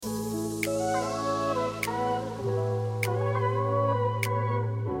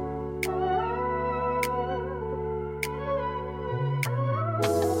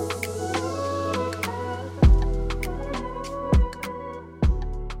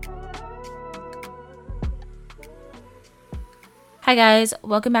Hi guys,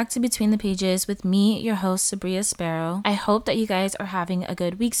 welcome back to Between the Pages with me, your host Sabria Sparrow. I hope that you guys are having a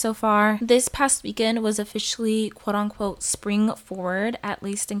good week so far. This past weekend was officially quote unquote spring forward, at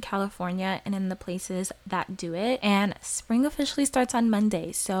least in California and in the places that do it. And spring officially starts on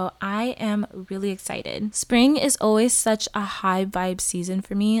Monday, so I am really excited. Spring is always such a high vibe season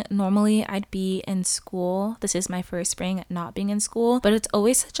for me. Normally I'd be in school. This is my first spring not being in school, but it's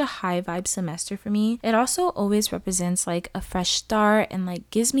always such a high vibe semester for me. It also always represents like a fresh start and like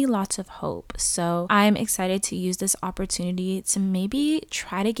gives me lots of hope. So I'm excited to use this opportunity to maybe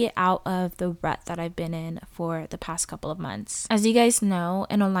try to get out of the rut that I've been in for the past couple of months. As you guys know,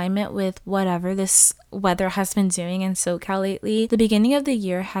 in alignment with whatever this weather has been doing in SoCal lately, the beginning of the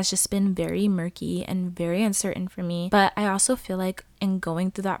year has just been very murky and very uncertain for me. But I also feel like in going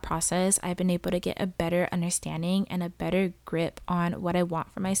through that process, I've been able to get a better understanding and a better grip on what I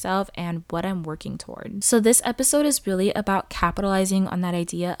want for myself and what I'm working toward. So this episode is really about capitalizing on that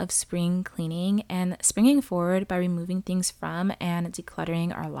idea of spring cleaning and springing forward by removing things from and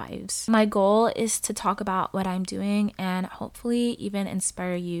decluttering our lives. My goal is to talk about what I'm doing and hopefully even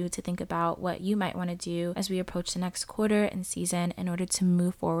inspire you to think about what you might want to do as we approach the next quarter and season in order to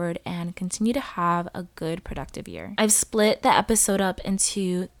move forward and continue to have a good, productive year. I've split the episode up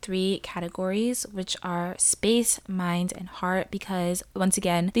into 3 categories, which are space, mind, and heart, because once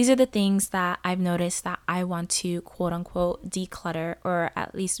again, these are the things that I've noticed that I want to quote unquote declutter or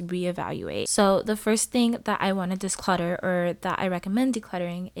at least reevaluate. So the first thing that I want to declutter or that I recommend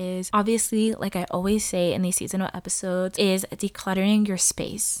decluttering is obviously, like I always say in these seasonal episodes, is decluttering your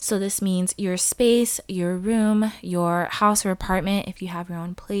space. So this means your space, your room, your house or apartment if you have your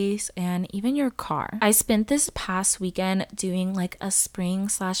own place, and even your car. I spent this past weekend doing like a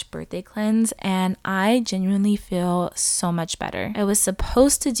spring/birthday cleanse and I genuinely feel so much better. I was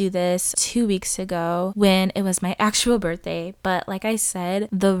supposed to do this 2 weeks ago when it was my actual birthday, but like I said,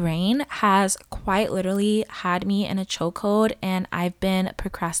 the rain has quite literally had me in a chokehold and I've been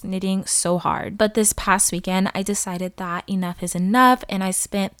procrastinating so hard. But this past weekend, I decided that enough is enough and I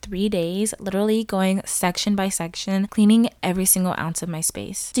spent 3 days literally going section by section, cleaning every single ounce of my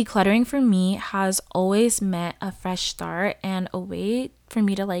space. Decluttering for me has always meant a fresh start and a way for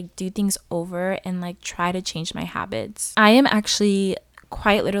me to like do things over and like try to change my habits. I am actually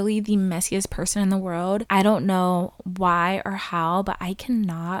quite literally the messiest person in the world. I don't know why or how, but I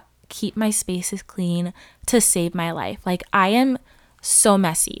cannot keep my spaces clean to save my life. Like I am so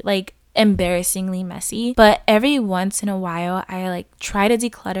messy, like embarrassingly messy, but every once in a while I like try to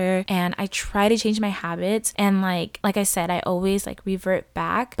declutter and I try to change my habits, and like I said, I always like revert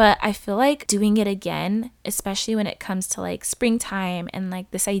back. But I feel like doing it again, especially when it comes to like springtime and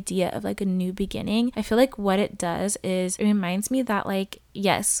like this idea of like a new beginning, I feel like what it does is it reminds me that like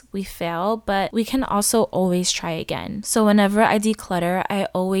yes, we fail, but we can also always try again. So whenever I declutter, I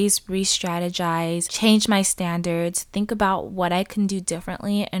always re-strategize, change my standards, think about what I can do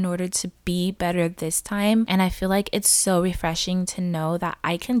differently in order to be better this time. And I feel like it's so refreshing to know that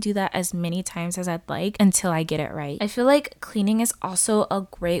I can do that as many times as I'd like until I get it right. I feel like cleaning is also a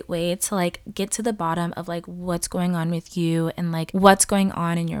great way to like get to the bottom of like what's going on with you and like what's going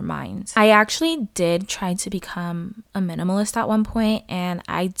on in your mind. I actually did try to become a minimalist at one point, and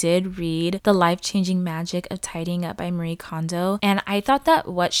I did read The Life-Changing Magic of Tidying Up by Marie Kondo, and I thought that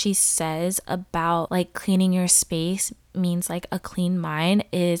what she says about like cleaning your space means like a clean mind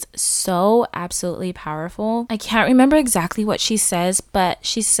is so absolutely powerful. I can't remember exactly what she says, but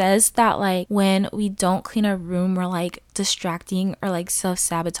she says that like when we don't clean our room, we're like distracting or like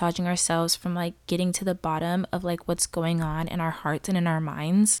self-sabotaging ourselves from like getting to the bottom of like what's going on in our hearts and in our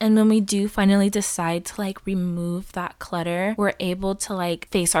minds. And when we do finally decide to like remove that clutter, we're able to like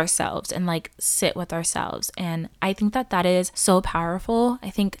face ourselves and like sit with ourselves. And I think that that is so powerful. I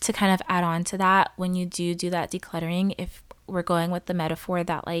think to kind of add on to that, when you do that decluttering, if we're going with the metaphor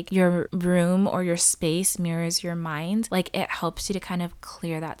that like your room or your space mirrors your mind, like it helps you to kind of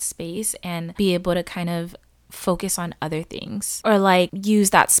clear that space and be able to kind of focus on other things or like use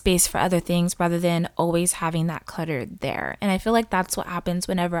that space for other things rather than always having that clutter there. And I feel like that's what happens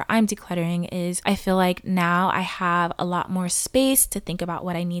whenever I'm decluttering, is I feel like now I have a lot more space to think about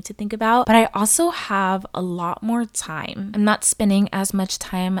what I need to think about, but I also have a lot more time. I'm not spending as much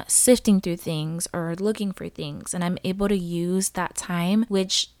time sifting through things or looking for things, and I'm able to use that time,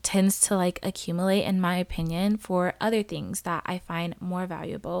 which tends to like accumulate, in my opinion, for other things that I find more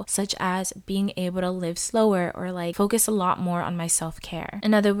valuable, such as being able to live slower more or like focus a lot more on my self-care.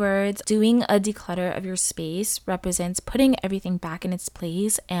 In other words, doing a declutter of your space represents putting everything back in its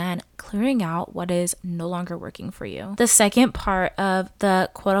place and clearing out what is no longer working for you. The second part of the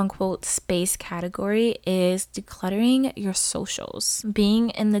quote unquote space category is decluttering your socials. Being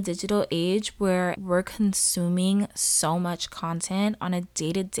in the digital age where we're consuming so much content on a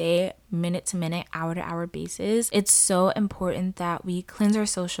day-to-day, minute-to-minute, hour-to-hour basis, it's so important that we cleanse our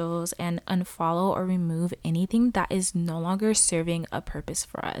socials and unfollow or remove anything that is no longer serving a purpose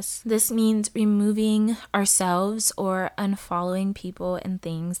for us. This means removing ourselves or unfollowing people and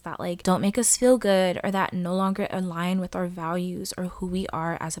things that like don't make us feel good or that no longer align with our values or who we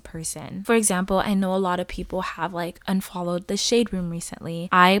are as a person. For example, I know a lot of people have like unfollowed the Shade Room recently.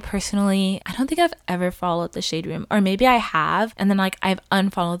 I personally, I don't think I've ever followed the Shade Room, or maybe I have and then like I've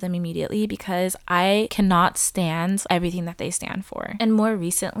unfollowed them immediately because I cannot stand everything that they stand for. And more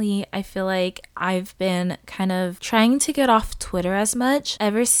recently, I feel like I've been kind of trying to get off Twitter as much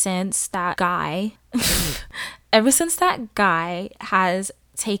ever since that guy has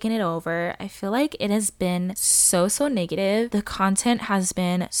taken it over. I feel like it has been so negative. The content has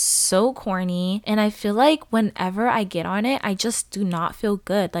been so corny, and I feel like whenever I get on it, I just do not feel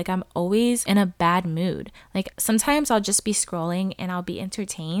good. Like I'm always in a bad mood. Like sometimes I'll just be scrolling and I'll be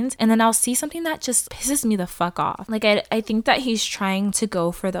entertained, and then I'll see something that just pisses me the fuck off. Like I think that he's trying to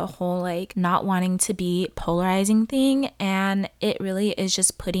go for the whole like not wanting to be polarizing thing, and it really is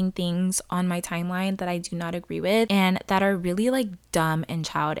just putting things on my timeline that I do not agree with and that are really like dumb and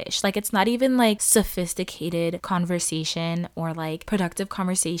childish. Like it's not even like sophisticated conversation or like productive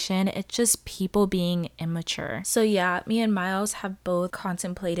conversation. It's just people being immature. So yeah, me and Miles have both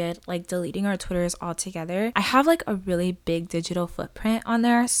contemplated like deleting our Twitters altogether. I have like a really big digital footprint on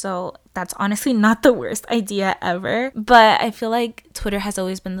there, so that's honestly not the worst idea ever. But I feel like Twitter has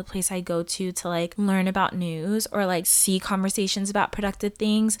always been the place I go to like learn about news or like see conversations about productive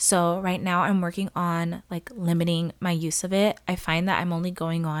things. So right now I'm working on like limiting my use of it. I find that I'm only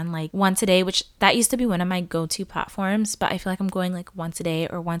going on like once a day, which that used to be one of my go-to platforms, but I feel like I'm going like once a day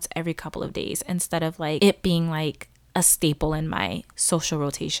or once every couple of days instead of like it being like a staple in my social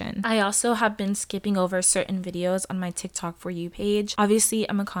rotation. I also have been skipping over certain videos on my TikTok For You page. Obviously,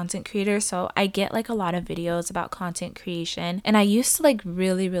 I'm a content creator, so I get like a lot of videos about content creation, and I used to like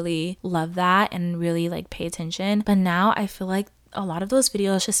really love that and really like pay attention, but now I feel like a lot of those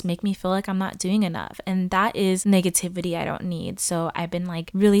videos just make me feel like I'm not doing enough, and that is negativity I don't need. So I've been like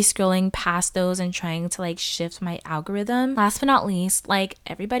really scrolling past those and trying to like shift my algorithm. Last but not least, like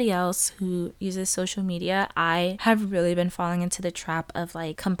everybody else who uses social media, I have really been falling into the trap of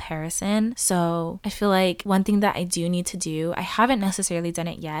like comparison. So I feel like one thing that I do need to do, I haven't necessarily done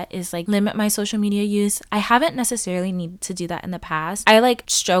it yet, is like limit my social media use. I haven't necessarily needed to do that in the past. I like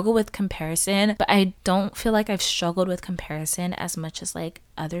struggle with comparison, but I don't feel like I've struggled with comparison as much as like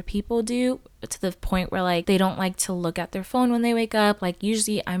other people do, to the point where like they don't like to look at their phone when they wake up. Like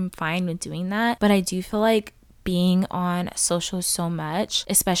usually I'm fine with doing that, but I do feel like being on social so much,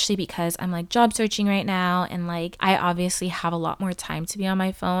 especially because I'm like job searching right now and like I obviously have a lot more time to be on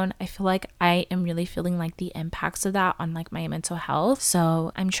my phone. I feel like I am really feeling like the impacts of that on like my mental health.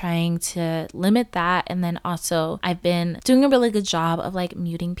 So I'm trying to limit that, and then also I've been doing a really good job of like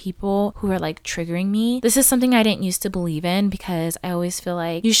muting people who are like triggering me. This is something I didn't used to believe in because I always feel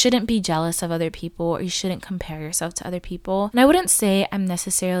like you shouldn't be jealous of other people or you shouldn't compare yourself to other people. And I wouldn't say I'm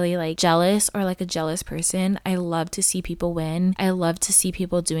necessarily like jealous or like a jealous person. I love to see people win. I love to see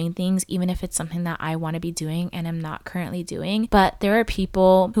people doing things, even if it's something that I want to be doing and I'm not currently doing. But there are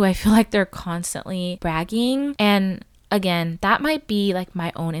people who I feel like they're constantly bragging, and again, that might be like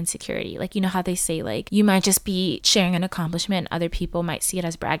my own insecurity. Like, you know how they say like you might just be sharing an accomplishment and other people might see it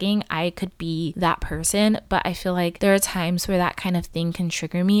as bragging. I could be that person, but I feel like there are times where that kind of thing can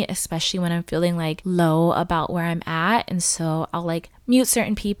trigger me, especially when I'm feeling like low about where I'm at. And so I'll like mute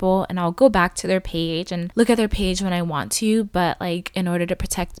certain people and I'll go back to their page and look at their page when I want to, but like in order to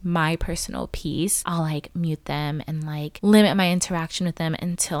protect my personal peace, I'll like mute them and like limit my interaction with them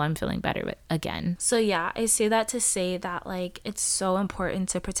until I'm feeling better again. So yeah, I say that to say that like it's so important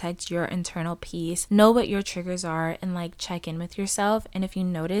to protect your internal peace, know what your triggers are, and like check in with yourself. And if you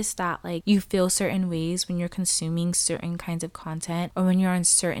notice that like you feel certain ways when you're consuming certain kinds of content or when you're on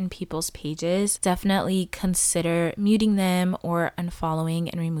certain people's pages, definitely consider muting them or unfollowing unfollowing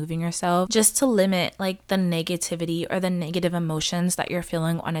and removing yourself just to limit like the negativity or the negative emotions that you're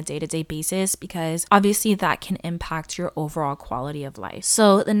feeling on a day-to-day basis, because obviously that can impact your overall quality of life.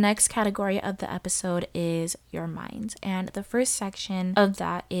 So the next category of the episode is your mind. And the first section of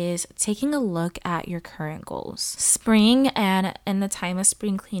that is taking a look at your current goals. Spring and in the time of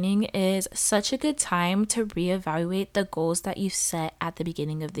spring cleaning is such a good time to reevaluate the goals that you set at the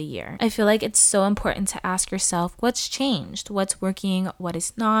beginning of the year. I feel like it's so important to ask yourself what's changed, what's working, what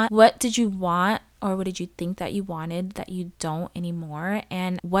is not, what did you want or what did you think that you wanted that you don't anymore?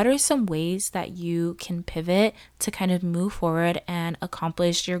 And what are some ways that you can pivot to kind of move forward and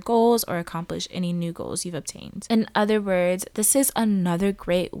accomplish your goals or accomplish any new goals you've obtained? In other words, this is another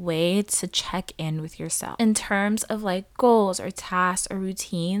great way to check in with yourself. In terms of like goals or tasks or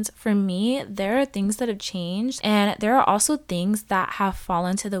routines, for me, there are things that have changed and there are also things that have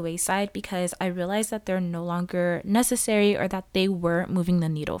fallen to the wayside because I realized that they're no longer necessary or that they weren't moving the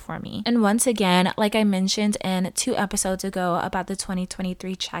needle for me. And once again, like I mentioned in 2 episodes ago about the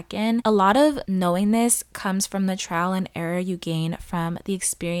 2023 check-in, a lot of knowing this comes from the trial and error you gain from the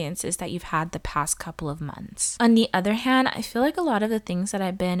experiences that you've had the past couple of months. On the other hand, I feel like a lot of the things that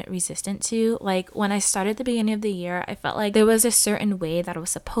I've been resistant to, like when I started at the beginning of the year, I felt like there was a certain way that I was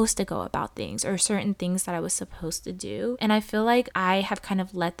supposed to go about things or certain things that I was supposed to do. And I feel like I have kind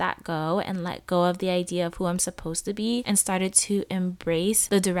of let that go and let go of the idea of who I'm supposed to be and started to embrace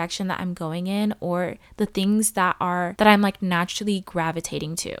the direction that I'm going in or the things that I'm like naturally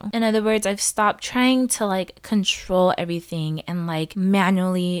gravitating to. In other words, I've stopped trying to like control everything and like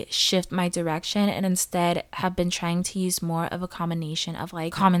manually shift my direction and instead have been trying to use more of a combination of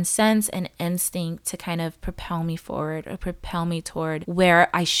like common sense and instinct to kind of propel me forward or propel me toward where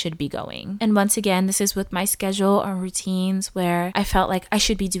I should be going. And once again, this is with my schedule or routines where I felt like I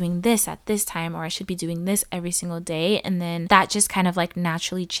should be doing this at this time or I should be doing this every single day, and then that just kind of like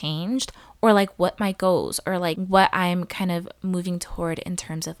naturally changed, or like what my goals or like what I'm kind of moving toward in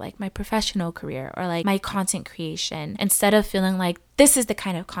terms of like my professional career or like my content creation. Instead of feeling like this is the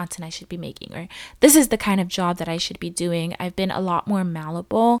kind of content I should be making or this is the kind of job that I should be doing, I've been a lot more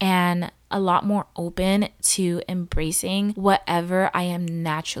malleable and a lot more open to embracing whatever I am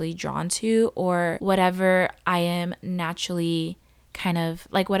naturally drawn to or whatever I am naturally kind of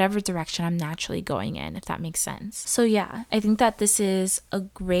like whatever direction I'm naturally going in, if that makes sense. So yeah, I think that this is a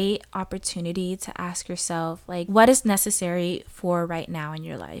great opportunity to ask yourself like what is necessary for right now in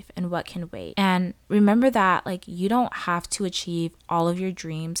your life and what can wait. And remember that like you don't have to achieve all of your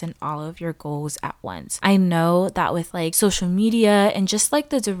dreams and all of your goals at once. I know that with like social media and just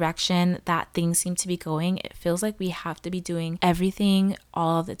like the direction that things seem to be going, it feels like we have to be doing everything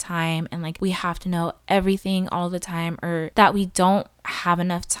all of the time and like we have to know everything all the time, or that we don't have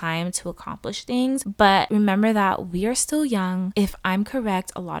enough time to accomplish things. But remember that we are still young. If I'm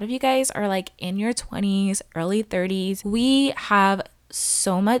correct, a lot of you guys are like in your 20s, early 30s. We have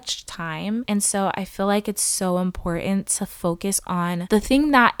so much time, and so I feel like it's so important to focus on the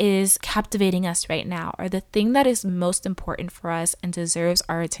thing that is captivating us right now, or the thing that is most important for us and deserves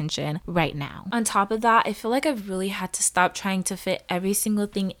our attention right now. On top of that, I feel like I've really had to stop trying to fit every single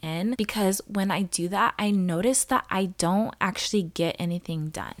thing in, because when I do that, I notice that I don't actually get anything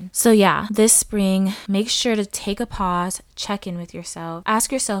done. So yeah, this spring, make sure to take a pause, check in with yourself,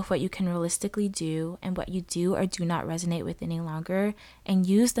 ask yourself what you can realistically do and what you do or do not resonate with any longer, and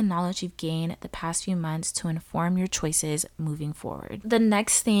use the knowledge you've gained the past few months to inform your choices moving forward. The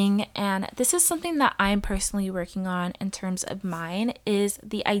next thing, and this is something that I'm personally working on in terms of mine, is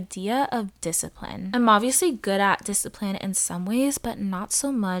the idea of discipline. I'm obviously good at discipline in some ways, but not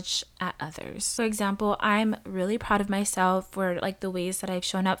so much at others. For example, I'm really proud of myself for like the ways that I've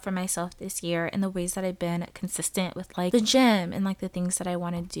shown up for myself this year and the ways that I've been consistent with like the gym and like the things that I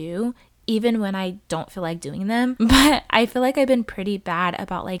want to do, even when I don't feel like doing them. But I feel like I've been pretty bad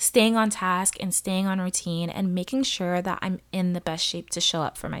about like staying on task and staying on routine and making sure that I'm in the best shape to show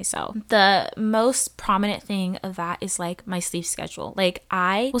up for myself. The most prominent thing of that is like my sleep schedule. Like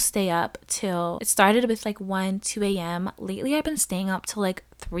I will stay up till, it started with like 1, 2 a.m. Lately I've been staying up till like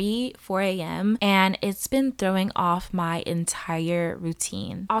 3, 4 a.m. and it's been throwing off my entire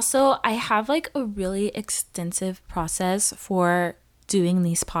routine. Also, I have like a really extensive process for doing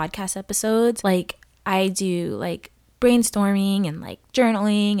these podcast episodes. Like I do like brainstorming and like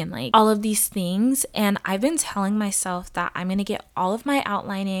journaling and like all of these things. And I've been telling myself that I'm gonna get all of my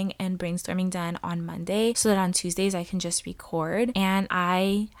outlining and brainstorming done on Monday so that on Tuesdays I can just record. And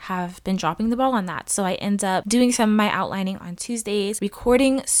I have been dropping the ball on that. So I end up doing some of my outlining on Tuesdays,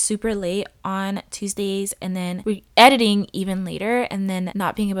 recording super late on Tuesdays, and then editing even later, and then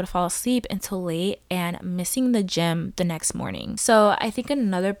not being able to fall asleep until late and missing the gym the next morning. So I think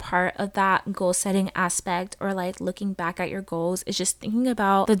another part of that goal setting aspect, or like looking back at your goals, is just thinking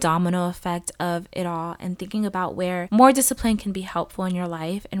about the domino effect of it all and thinking about where more discipline can be helpful in your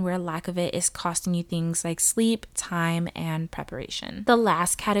life and where lack of it is costing you things like sleep, time, and preparation. The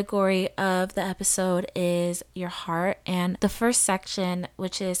last category of the episode is your heart, and the first section,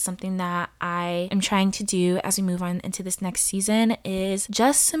 which is something that I am trying to do as we move on into this next season, is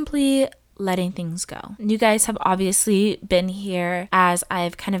just simply letting things go. You guys have obviously been here as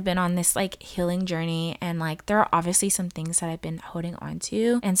I've kind of been on this like healing journey, and like there are obviously some things that I've been holding on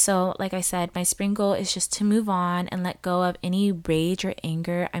to. And so like I said, my spring goal is just to move on and let go of any rage or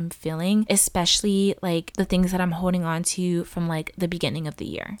anger I'm feeling, especially like the things that I'm holding on to from like the beginning of the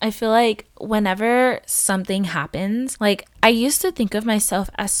year. I feel like whenever something happens, like I used to think of myself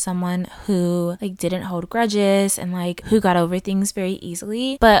as someone who like didn't hold grudges and like who got over things very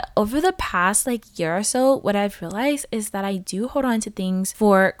easily. But over the past like year or so, what I've realized is that I do hold on to things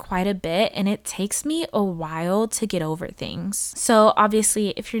for quite a bit, and it takes me a while to get over things. So obviously,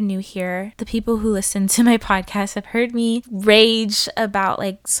 if you're new here, the people who listen to my podcast have heard me rage about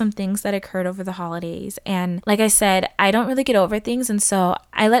like some things that occurred over the holidays. And like I said, I don't really get over things, and so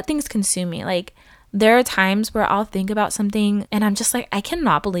I let things consume me. Like there are times where I'll think about something and I'm just like, I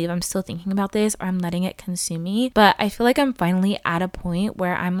cannot believe I'm still thinking about this, or I'm letting it consume me. But I feel like I'm finally at a point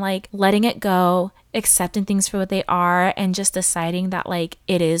where I'm like letting it go, accepting things for what they are, and just deciding that like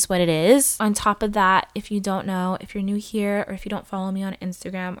it is what it is. On top of that, if you don't know, if you're new here or if you don't follow me on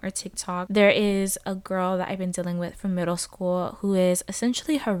Instagram or TikTok, there is a girl that I've been dealing with from middle school who is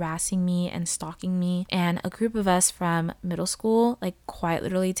essentially harassing me and stalking me. And a group of us from middle school, like quite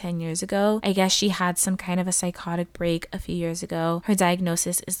literally 10 years ago, I guess she had some kind of a psychotic break a few years ago. Her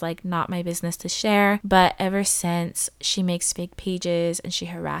diagnosis is like not my business to share, but ever since, she makes fake pages and she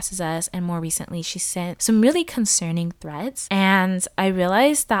harasses us. And more recently, she sent some really concerning threats, and I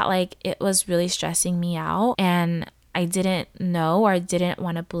realized that like it was really stressing me out, and I didn't know, or I didn't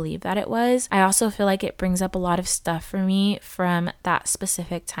want to believe that it was. I also feel like it brings up a lot of stuff for me from that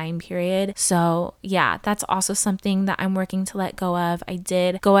specific time period. So yeah, that's also something that I'm working to let go of. I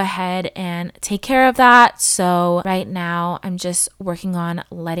did go ahead and take care of that. So right now I'm just working on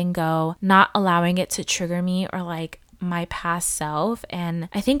letting go, not allowing it to trigger me or like my past self. And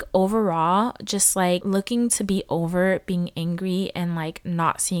I think overall, just like looking to be over being angry and like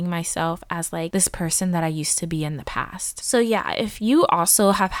not seeing myself as like this person that I used to be in the past. So yeah, if you also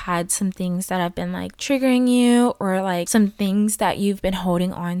have had some things that have been like triggering you, or like some things that you've been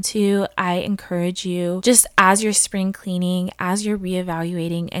holding on to, I encourage you, just as you're spring cleaning, as you're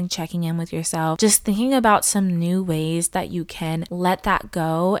reevaluating and checking in with yourself, just thinking about some new ways that you can let that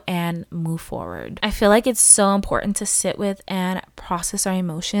go and move forward. I feel like it's so important to sit with and process our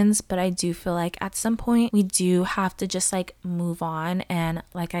emotions, but I do feel like at some point we do have to just like move on and,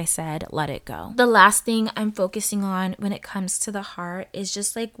 like I said, let it go. The last thing I'm focusing on when it comes to the heart is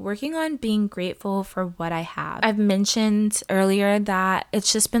just like working on being grateful for what I have. I've mentioned earlier that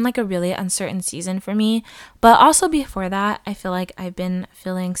it's just been like a really uncertain season for me, but also before that, I feel like I've been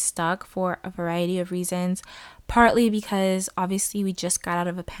feeling stuck for a variety of reasons. Partly because obviously we just got out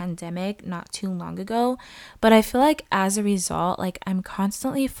of a pandemic not too long ago, but I feel like as a result, like I'm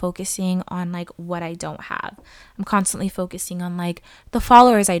constantly focusing on like what I don't have. I'm constantly focusing on like the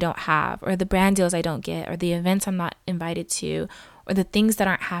followers I don't have, or the brand deals I don't get, or the events I'm not invited to, or the things that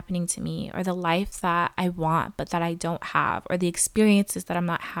aren't happening to me, or the life that I want but that I don't have, or the experiences that I'm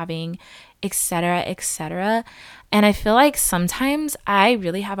not having, etc., etc. And I feel like sometimes I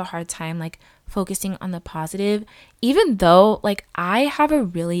really have a hard time like focusing on the positive, even though like I have a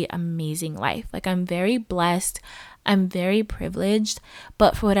really amazing life. Like I'm very blessed, I'm very privileged,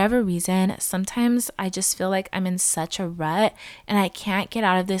 but for whatever reason, sometimes I just feel like I'm in such a rut and I can't get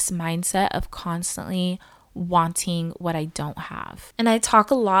out of this mindset of constantly wanting what I don't have. And I talk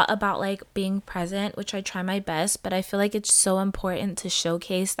a lot about like being present, which I try my best, but I feel like it's so important to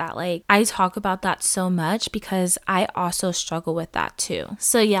showcase that like I talk about that so much because I also struggle with that too.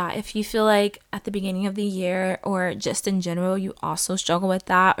 So yeah, if you feel like at the beginning of the year or just in general you also struggle with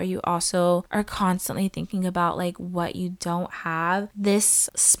that, or you also are constantly thinking about like what you don't have, this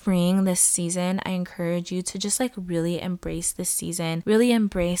spring, this season, I encourage you to just like really embrace this season, really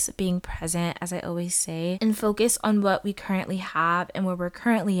embrace being present, as I always say. and focus on what we currently have and where we're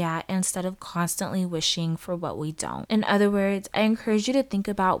currently at instead of constantly wishing for what we don't. In other words, I encourage you to think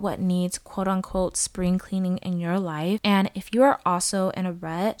about what needs quote unquote spring cleaning in your life. And if you are also in a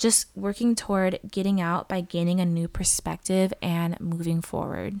rut, just working toward getting out by gaining a new perspective and moving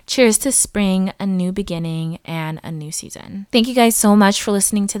forward. Cheers to spring, a new beginning, and a new season. Thank you guys so much for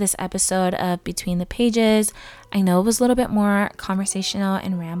listening to this episode of Between the Pages. I know it was a little bit more conversational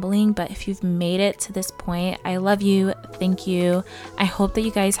and rambling, but if you've made it to this point, I love you. Thank you. I hope that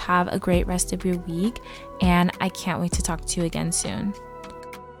you guys have a great rest of your week, and I can't wait to talk to you again soon.